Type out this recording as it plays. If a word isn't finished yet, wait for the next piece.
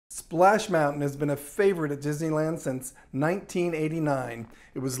Splash Mountain has been a favorite at Disneyland since 1989.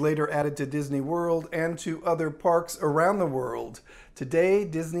 It was later added to Disney World and to other parks around the world. Today,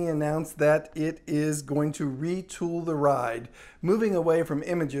 Disney announced that it is going to retool the ride, moving away from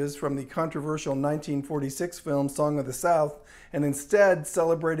images from the controversial 1946 film Song of the South and instead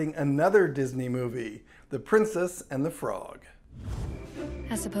celebrating another Disney movie, The Princess and the Frog.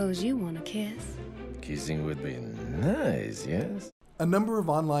 I suppose you want a kiss. Kissing would be nice, yes? A number of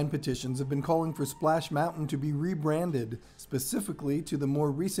online petitions have been calling for Splash Mountain to be rebranded, specifically to the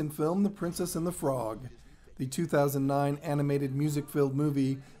more recent film, The Princess and the Frog. The 2009 animated music-filled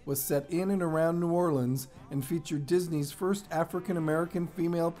movie was set in and around New Orleans and featured Disney's first African-American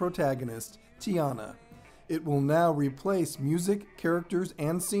female protagonist, Tiana. It will now replace music, characters,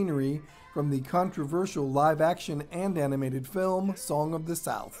 and scenery from the controversial live-action and animated film, Song of the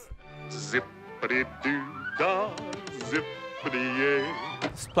South. Zippity-doo-dah, zippity-yay.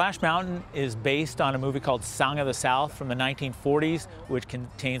 Splash Mountain is based on a movie called Song of the South from the 1940s, which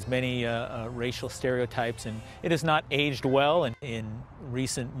contains many racial stereotypes, and it has not aged well. And in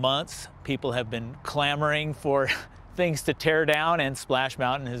recent months, people have been clamoring for things to tear down, and Splash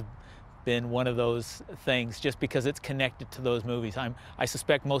Mountain has been one of those things just because it's connected to those movies. I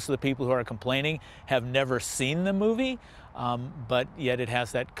suspect most of the people who are complaining have never seen the movie, but yet it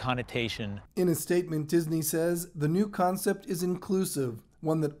has that connotation. In a statement, Disney says, "The new concept is inclusive,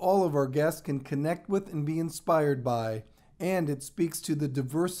 one that all of our guests can connect with and be inspired by, and it speaks to the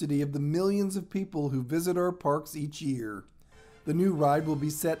diversity of the millions of people who visit our parks each year." The new ride will be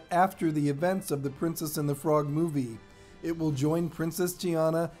set after the events of the Princess and the Frog movie. It will join Princess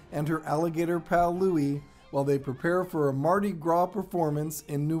Tiana and her alligator pal Louie while they prepare for a Mardi Gras performance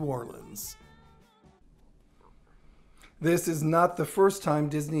in New Orleans. This is not the first time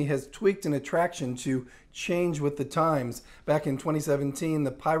Disney has tweaked an attraction to change with the times. Back in 2017,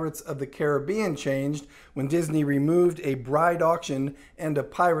 the Pirates of the Caribbean changed when Disney removed a bride auction and a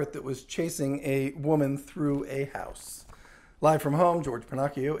pirate that was chasing a woman through a house. Live from home, George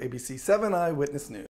Pinocchio, ABC 7 Eyewitness News.